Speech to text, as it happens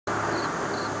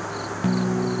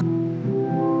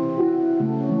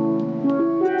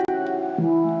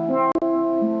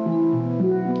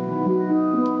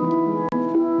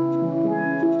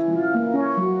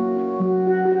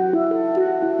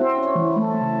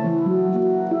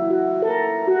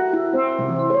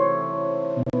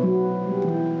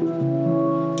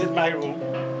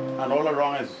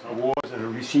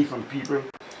see from people.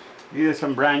 These are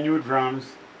some brand new drums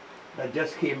that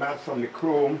just came back from the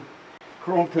chrome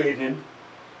plating.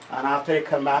 And after they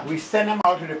come back, we send them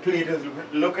out to the platers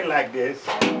looking like this,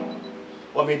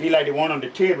 or maybe like the one on the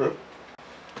table.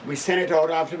 We send it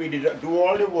out after we do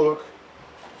all the work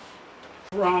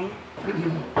from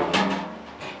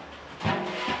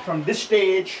this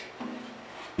stage.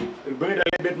 We bring it a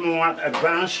little bit more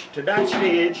advanced to that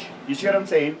stage. You see what I'm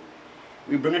saying?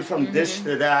 We bring it from this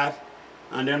to that,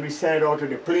 and then we send it out to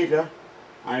the plater,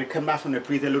 and it come back from the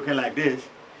plater looking like this.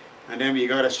 And then we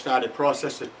gotta start the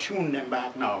process to tune them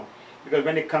back now, because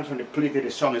when it comes from the plater,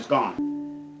 the song is gone.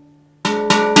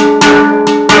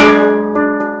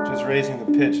 Just raising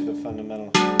the pitch of the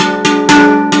fundamental.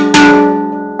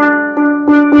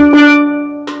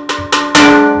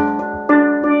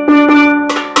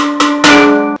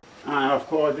 And of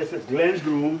course, this is Glenn's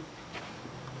room.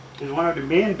 He's one of the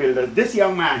main builders. This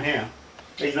young man here,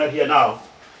 he's not here now,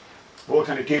 works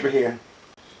on the table here.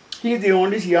 He's the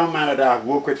only young man that I've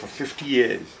worked with for 50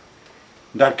 years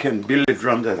that can build the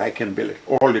drums as I can build it,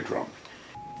 all the drums.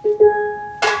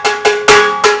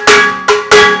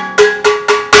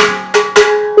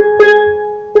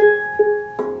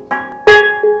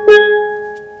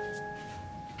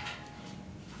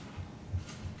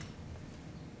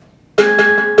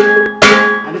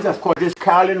 And this, of course, this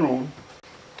Carolyn room.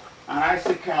 And I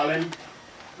see Carolyn,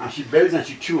 and she builds and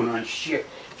she tunes, and she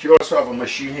also has a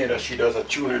machine here that she does a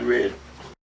tuning with.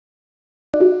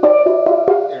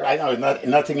 Right now, it's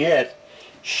nothing yet.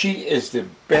 She is the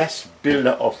best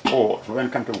builder of all when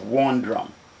it comes to one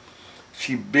drum.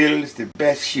 She builds the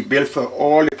best. She built for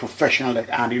all the professionals like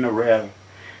Andy Norrell,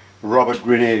 Robert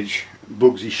Greenidge,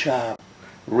 Bugsy Sharp,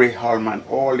 Ray Holman,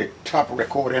 all the top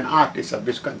recording artists of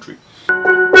this country.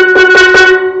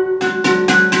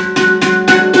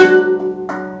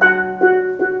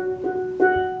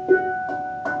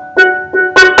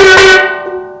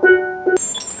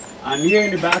 And here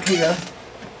in the back here,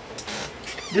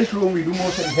 this room we do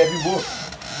most of the heavy work.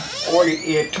 All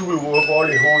the air tool work, all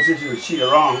the hoses you see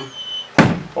around,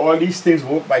 all these things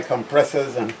work by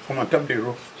compressors, and from on top of the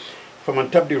roof. From on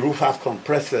top of the roof have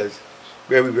compressors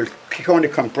where we will kick on the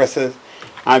compressors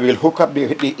and we'll hook up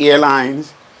the air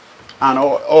lines and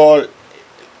all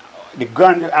the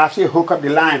gun. After you hook up the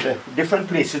line, the different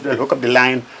places they'll hook up the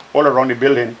line all around the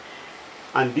building.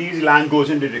 And these line goes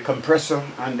into the compressor,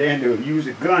 and then they'll use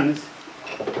the guns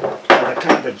as a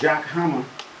kind of a jackhammer.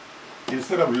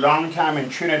 Instead of long time in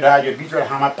Trinidad, you beat with a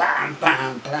hammer, bam,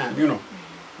 bam, bam, you know.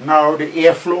 Now the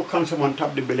airflow comes from on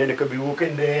top of the building. It could be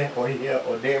working there or here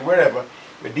or there, wherever,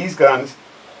 with these guns,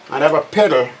 and have a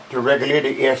pedal to regulate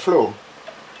the airflow.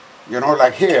 You know,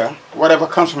 like here, whatever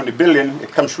comes from the building,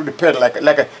 it comes through the pedal like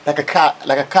a car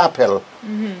pedal.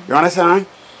 You understand?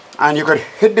 And you could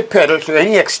hit the pedal to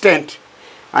any extent,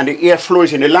 and the air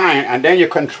flows in the line, and then you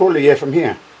control the air from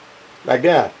here, like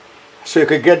that. So you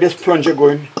could get this plunger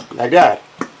going like that,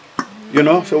 you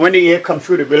know. So when the air comes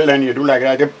through the building, you do like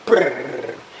that,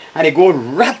 and it goes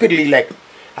rapidly, like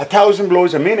 1,000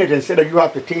 blows a minute, instead of you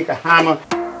have to take a hammer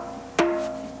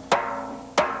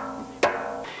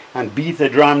and beat the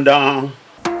drum down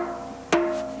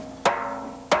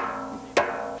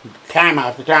time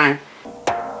after time.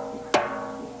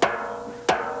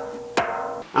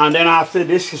 And then after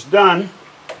this is done,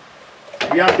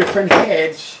 we have different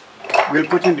heads. We'll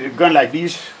put into the gun like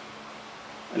these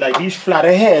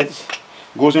flatter heads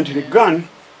goes into the gun,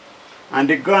 and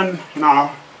the gun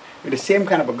now with the same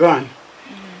kind of a gun.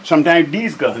 Sometimes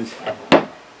these guns,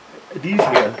 these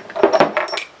here,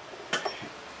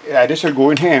 yeah, this will go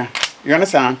in here. You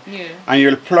understand? Yeah. And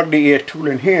you'll plug the air tool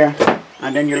in here,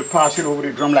 and then you'll pass it over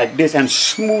the drum like this and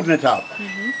smoothen it out.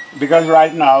 Because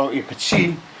right now you could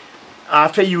see,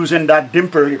 after using that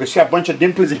dimple, you can see a bunch of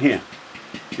dimples in here.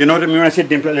 You know what I mean when I say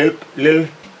dimple? Little,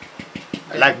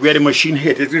 like where the machine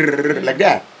hit it, like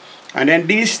that. And then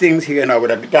these things here now,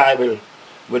 the guy will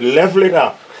level it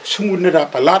up, smoothen it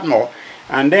up a lot more.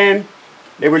 And then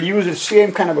they will use the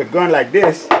same kind of a gun like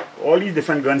this, all these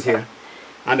different guns here.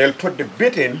 And they'll put the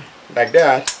bit in, like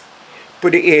that,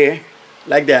 put the air,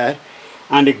 like that.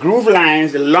 And the groove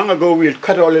lines, long ago we'll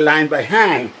cut all the lines by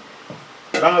hand.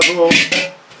 Long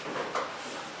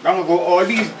ago,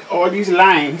 all these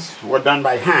lines were done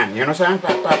by hand. You know what I'm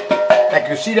saying? Like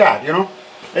you see that, you know.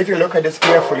 If you look at this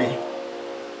carefully,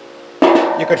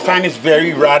 you could find it's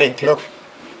very erratic. Look,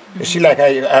 you see like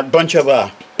a bunch of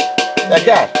like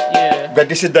that. Yeah. But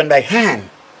this is done by hand.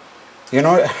 You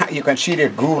know, you can see the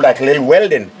groove like a little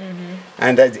welding,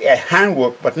 and that's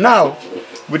handwork. But now,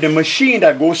 with the machine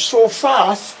that goes so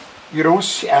fast, you don't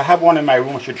see. I have one in my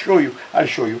room. I should show you. I'll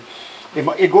show you.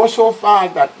 It goes so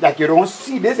fast that you don't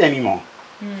see this anymore.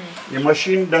 The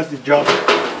machine does the job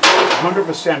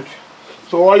 100%.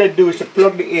 So all it do is to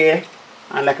plug the air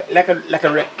and like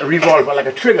a revolver, like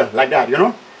a trigger, like that, you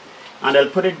know? And they'll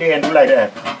put it there and do like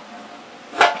that.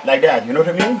 Like that, you know what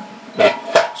I mean?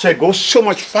 So it goes so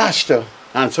much faster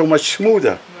and so much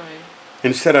smoother.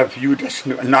 Instead of you just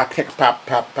knock, take pop,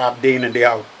 pop, pop, day in and day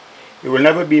out. You will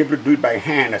never be able to do it by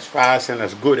hand as fast and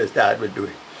as good as that would do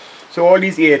it. So all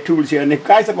these air tools here, and the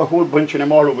guys have a whole bunch of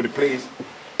them all over the place.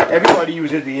 Everybody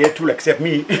uses the air tool except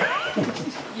me.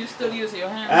 You still use your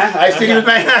hand? I still use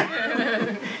my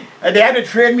hand. And they had to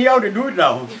train me out to do it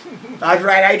now. That's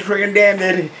right, I trained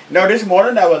them. Now this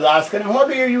morning I was asking, how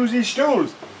do you use these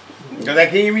tools? Because I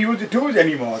can't even use the tools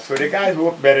anymore. So the guys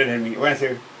work better than me. When I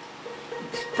say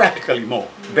practically more,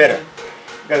 better.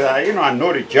 Because I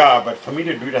know the job, but for me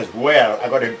to do it as well, I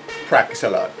got to practice a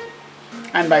lot.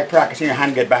 And by practicing, your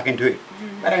hand get back into it.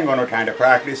 But I ain't got no time to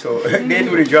practice, so they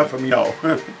do the job for me now.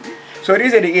 So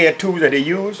these are the air tools that they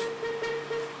use.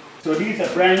 So these are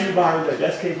brand new barrels that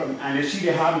just came from, and you see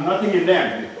they have nothing in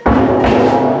them.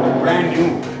 They're brand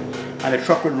new. And the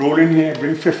truck would roll in here,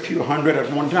 bring 50 or 100 at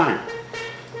one time.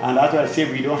 And that's why I say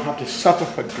we don't have to suffer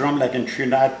for drum like in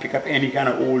Trinidad, pick up any kind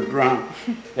of old drum.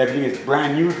 Everything is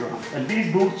brand new drum. And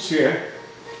these boots here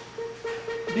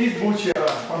are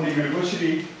from the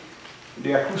university,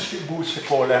 the acoustic boots they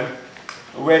call them,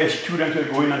 where the students will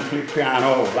go in and play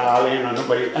piano or violin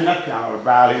and not piano or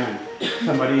violin, and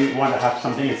somebody want to have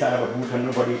something inside of a boot and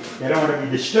they don't want to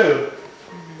be disturbed.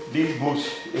 These boots,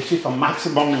 you see, for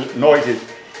maximum noises.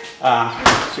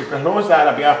 So you can close that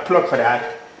up, you have a plug for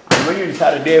that. And when you're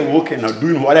inside there working or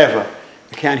doing whatever,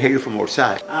 they can't hear you from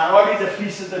outside. All these are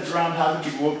pieces of drum have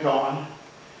to be worked on.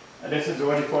 And this is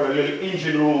what they call a little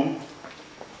engine room.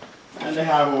 And they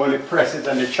have all the presses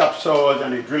and the chop saws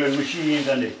and the drilling machines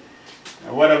and the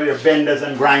whatever, the benders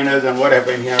and grinders and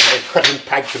whatever in here. They're cutting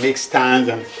pipes to make stands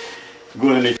and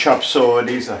go in the chop saw.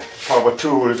 These are power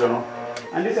tools, you know.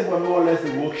 And this is more or less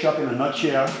the workshop in a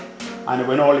nutshell. And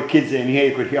when all the kids are in here,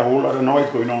 you could hear a whole lot of noise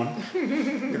going on.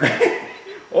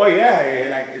 Oh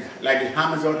yeah, like the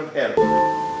hammers out of hell.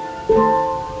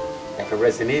 Like a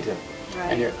resonator.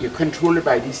 Right. And you control it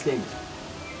by these things.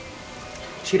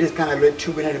 See this kind of little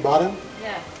tubing at the bottom?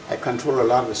 Yes. I control a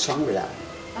lot of the song with that.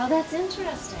 Oh, that's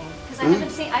interesting.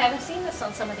 Because I haven't seen this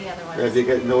on some of the other ones.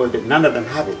 Because none of them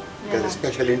have it. There's a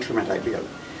special instrument I built,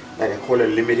 like I call it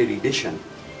limited edition.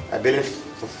 I built it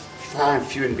for far and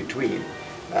few in between.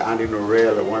 Andy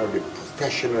Norrell, one of the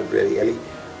professionals, really, Ellie,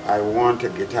 I want a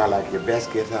guitar like your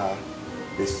best guitar,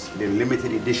 the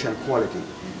limited edition quality.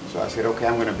 So I said, okay,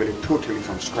 I'm going to build it totally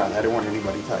from scratch. I don't want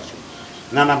anybody touch it.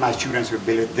 None of my students will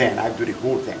build it then. I do the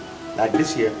whole thing. Like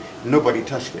this year, nobody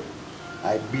touched it.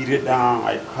 I beat it down,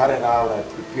 I cut it out, I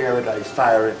prepare it, I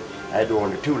fire it, I do all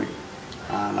the tuning.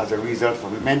 And as a result, for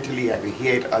me mentally, I will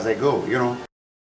hear it as I go, you know.